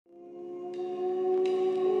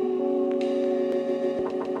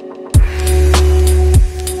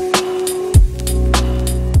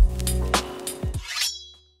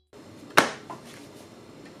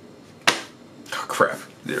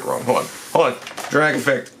Drag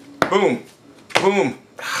effect. Boom. Boom.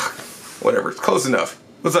 Whatever. It's close enough.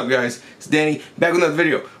 What's up, guys? It's Danny, back with another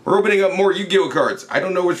video. We're opening up more Yu-Gi-Oh cards. I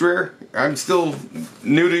don't know which rare. I'm still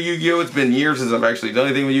new to Yu-Gi-Oh. It's been years since I've actually done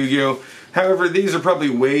anything with Yu-Gi-Oh. However, these are probably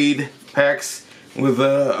weighed packs with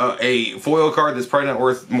a foil card that's probably not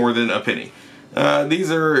worth more than a penny. These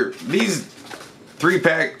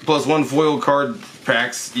 3-pack plus 1 foil card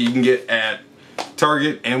packs you can get at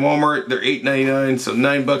Target and Walmart. They're $8.99, so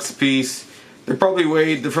 $9 a piece. They're probably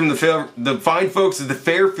weighed. They're from the fine folks at the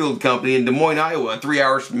Fairfield Company in Des Moines, Iowa, 3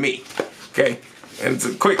 hours from me. Okay, and it's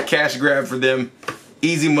a quick cash grab for them,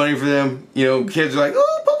 easy money for them. You know, kids are like,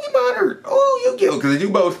 oh, Pokemon or oh, Yu-Gi-Oh, because they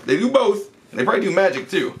do both. They do both. They probably do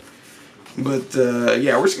Magic too. But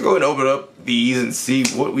yeah, we're just gonna go ahead and open up these and see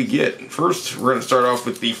what we get. First, we're gonna start off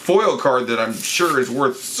with the foil card that I'm sure is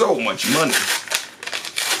worth so much money.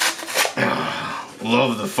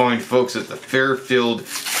 Love the fine folks at the Fairfield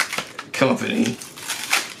Company.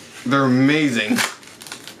 They're amazing.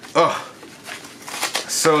 Oh,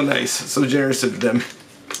 so nice, so generous of them.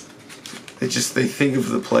 They think of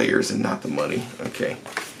the players and not the money. Okay,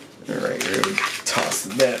 all right, we're gonna toss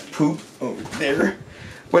that poop over there.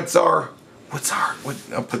 I'll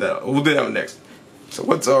put that. We'll do that one next. So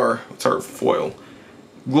what's our foil?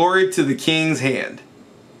 Glory to the King's Hand.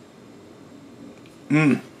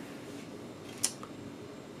 Did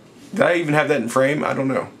I even have that in frame? I don't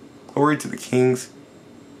know. Glory to the King's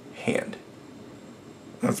Hand.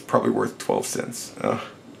 That's probably worth 12 cents.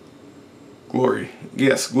 Glory.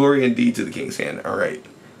 Yes, glory indeed to the King's Hand. Alright.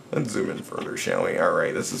 Let's zoom in further, shall we?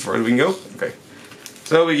 Alright, that's as far as we can go? Okay.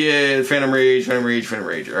 So we get Phantom Rage, Phantom Rage, Phantom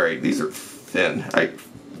Rage. Alright, these are thin.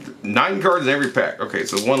 9 cards in every pack. Okay,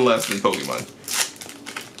 so 1 less than Pokemon.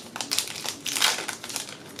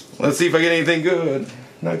 Let's see if I get anything good.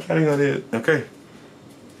 Not counting on it. Okay.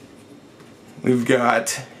 We've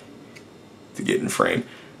got, to get in frame,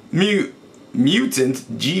 Mutant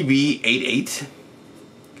GB88.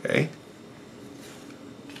 Okay.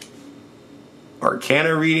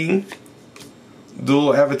 Arcana Reading.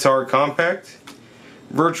 Dual Avatar Compact.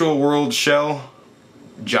 Virtual World Shell.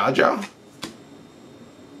 Jaja.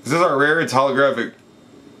 Is this our rare? It's holographic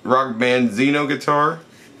rock band Xeno guitar.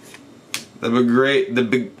 The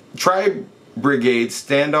big Tri Brigade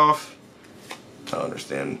Standoff. I don't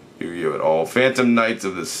understand Yu-Gi-Oh at all. Phantom Knights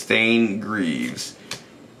of the Stained Greaves.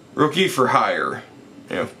 Rookie for Hire.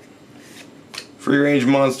 Yeah. Free range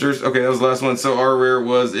monsters. Okay, that was the last one. So our rare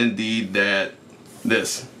was indeed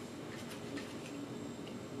this.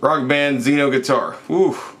 Rock band Xeno guitar.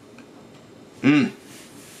 Woo.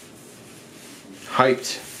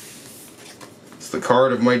 Hyped. It's the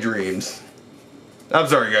card of my dreams. I'm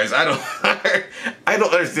sorry, guys. I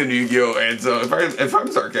don't understand Yu-Gi-Oh, and so if I'm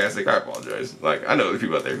sarcastic, I apologize. Like, I know there's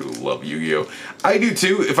people out there who love Yu-Gi-Oh. I do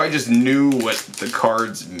too. If I just knew what the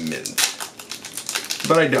cards meant,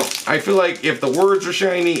 but I don't. I feel like if the words are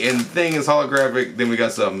shiny and the thing is holographic, then we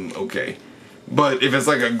got something okay. But if it's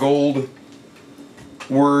like a gold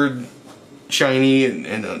word shiny and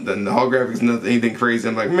then the holographic is not anything crazy,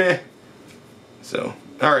 I'm like meh. So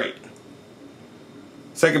all right.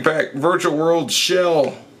 Second pack, Virtual World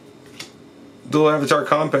Shell. Dual Avatar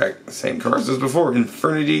Compact. Same cards as before.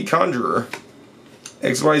 Infernity Conjurer.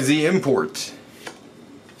 XYZ Import.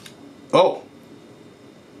 Oh.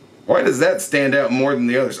 Why does that stand out more than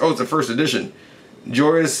the others? Oh, it's a first edition.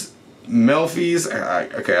 Joris Melfi's.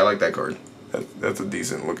 Okay, I like that card. That's a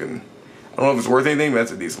decent looking. I don't know if it's worth anything, but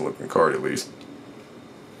that's a decent looking card at least.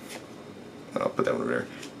 I'll put that one over there.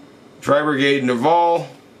 Tri Brigade Naval.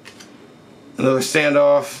 Another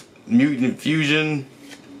Standoff, Mutant Fusion,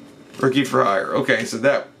 Rookie for Hire. Okay, so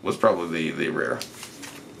that was probably the rare.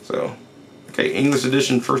 So, okay, English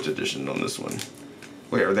edition, first edition on this one.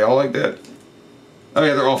 Wait, are they all like that? Oh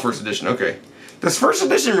yeah, they're all first edition, okay. Does first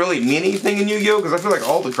edition really mean anything in Yu-Gi-Oh? Because I feel like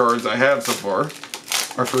all the cards I have so far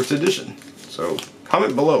are first edition. So,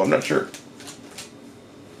 comment below, I'm not sure.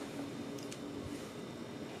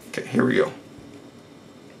 Okay, here we go.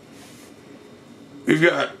 We've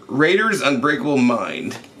got Raiders Unbreakable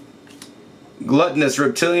Mind. Gluttonous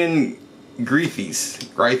Reptilian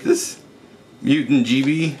Grithis. Mutant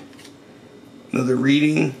GB. Another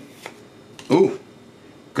reading. Ooh.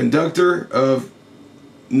 Conductor of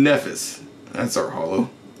Nephis. That's our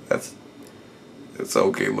holo. That's an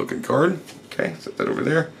okay looking card. Okay, set that over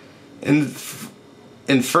there.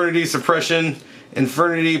 Infernity Suppression.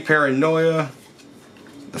 Infernity Paranoia.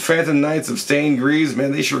 The Phantom Knights of Stained Greaves.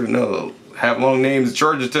 Man, they sure know. Have long names.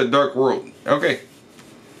 Charges to Dark World. Okay.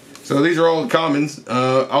 So these are all commons.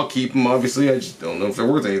 I'll keep them, obviously. I just don't know if they're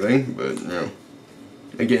worth anything. But, you know.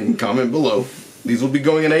 Again, comment below. These will be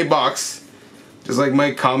going in a box. Just like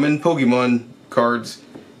my common Pokemon cards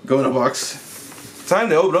go in a box. Time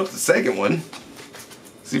to open up the second one.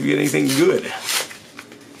 See if you get anything good.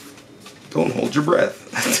 Don't hold your breath.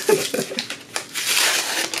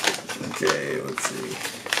 Okay, let's see.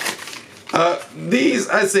 These,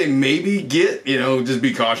 I'd say maybe get, you know, just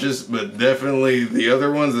be cautious, but definitely the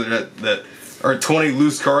other ones that are 20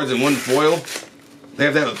 loose cards and 1 foil, they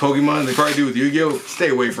have that with Pokemon, they probably do with Yu-Gi-Oh! Stay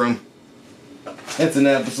away from. That's an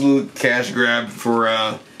absolute cash grab for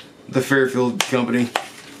the Fairfield Company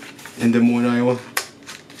in Des Moines, Iowa.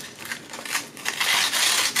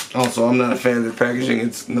 Also, I'm not a fan of their packaging.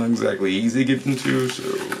 It's not exactly easy to get into, so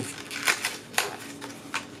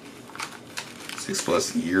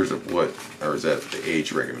 6+ years of what, or is that the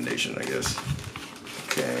age recommendation, I guess.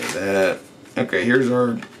 Okay, that. Okay, here's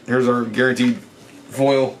our guaranteed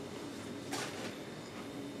foil.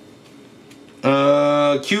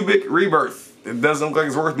 Cubic Rebirth. It doesn't look like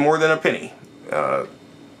it's worth more than a penny.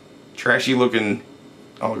 Trashy looking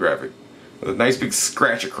holographic with a nice big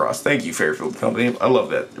scratch across. Thank you, Fairfield Company. I love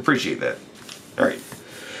that. Appreciate that. All right,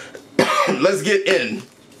 let's get in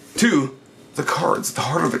to the cards. The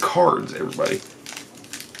heart of the cards, everybody.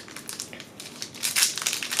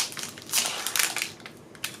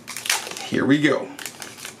 Here we go.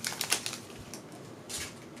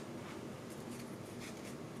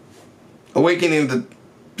 Awakening of the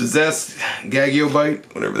Possessed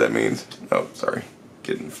Gagiobite, whatever that means. Oh, sorry.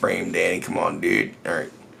 Getting framed, Danny. Come on, dude.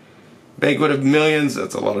 Alright. Banquet of Millions.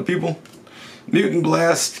 That's a lot of people. Mutant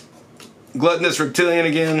Blast. Gluttonous Reptilian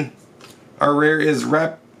again. Our rare is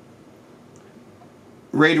Raid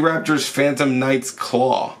Raptor's Phantom Knight's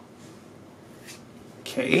Claw.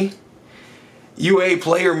 Okay. UA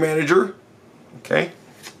Player Manager. Okay.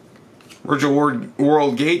 Virtual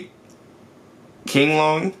World Gate. King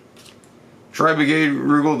Long. Tri-Brigade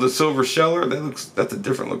Rugal the Silver Sheller. That's a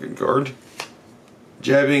different looking card.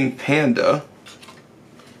 Jabbing Panda.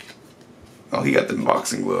 Oh, he got the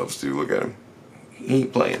boxing gloves too. Look at him. He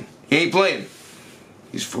ain't playing. He ain't playing.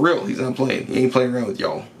 He's for real. He's not playing. He ain't playing around with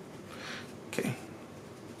y'all. Okay.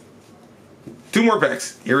 2 more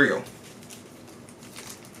packs. Here we go.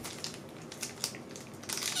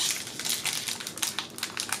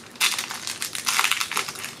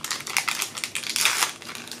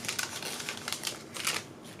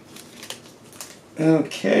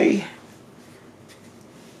 Okay.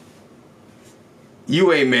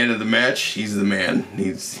 UA man of the match. He's the man.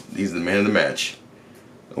 He's the man of the match.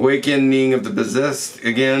 Awakening of the Possessed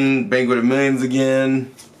again. Banquet of Millions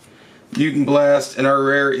again. Mutant Blast. And our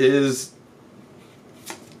rare is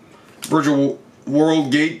Virtual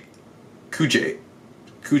World Gate Coochie.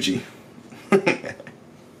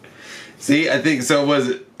 See, I think so. Was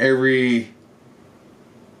it every...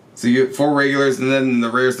 So you get 4 regulars, and then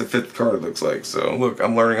the rare is the 5th card, it looks like. So, look,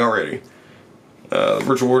 I'm learning already.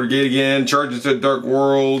 Virtual Water Gate again. Charges to Dark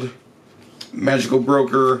World. Magical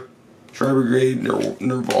Broker. Tri-Brigade.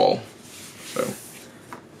 Nerval. So,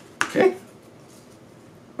 okay.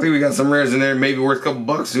 I think we got some rares in there. Maybe worth a couple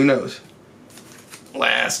bucks. Who knows?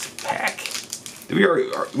 Last pack. Did we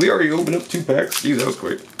already opened up 2 packs? Geez, that was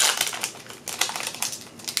quick.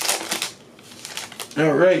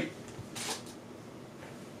 Alright.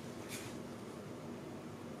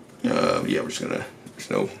 Yeah, we're just gonna,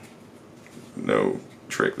 there's no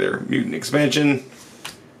trick there. Mutant Expansion,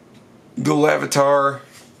 Dual Avatar,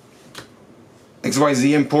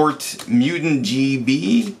 XYZ Import, Mutant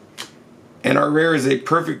GB, and our rare is a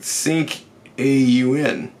Perfect Sync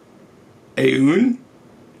AUN. AUN?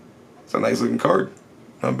 It's a nice looking card.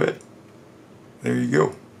 Not bad. There you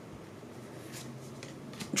go.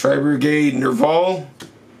 Tri-Brigade Nerval.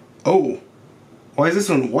 Oh, why is this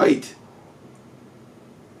one white?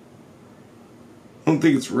 I don't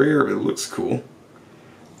think it's rare, but it looks cool.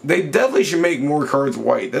 They definitely should make more cards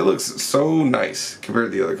white. That looks so nice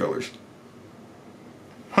compared to the other colors.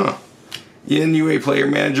 Huh. Yin UA Player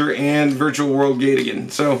Manager and Virtual World Gate again.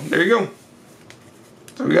 So, there you go.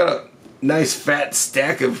 So we got a nice fat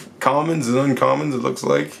stack of commons and uncommons, it looks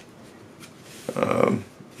like.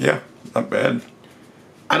 Yeah, not bad.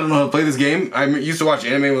 I don't know how to play this game. I used to watch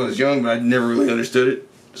anime when I was young, but I never really understood it.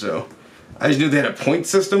 So, I just knew they had a point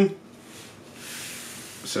system.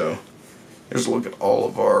 So, here's a look at all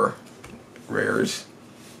of our rares.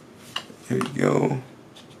 Here you go.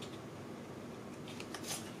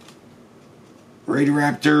 Raid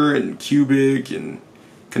Raptor and Cubic and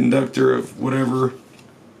Conductor of whatever.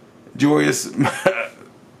 Joyous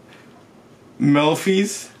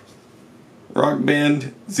Melfies. Rock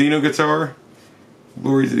Band. Xeno Guitar.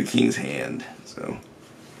 Glory to the King's Hand. So,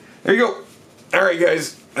 there you go. Alright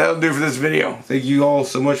guys, that'll do it for this video. Thank you all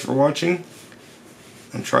so much for watching.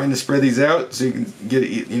 I'm trying to spread these out so you can get,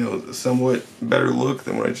 you know, a somewhat better look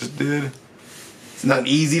than what I just did. It's not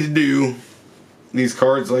easy to do. These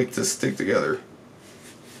cards like to stick together.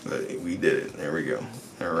 But we did it. There we go.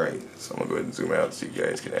 Alright, so I'm going to go ahead and zoom out so you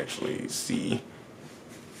guys can actually see.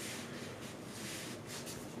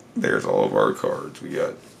 There's all of our cards we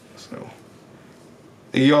got. So,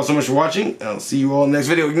 thank you all so much for watching. I'll see you all in the next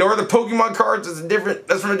video. Ignore the Pokemon cards.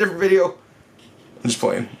 That's from a different video. I'm just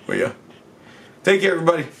playing. But yeah. Take care,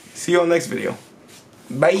 everybody. See you on the next video.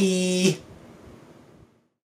 Bye.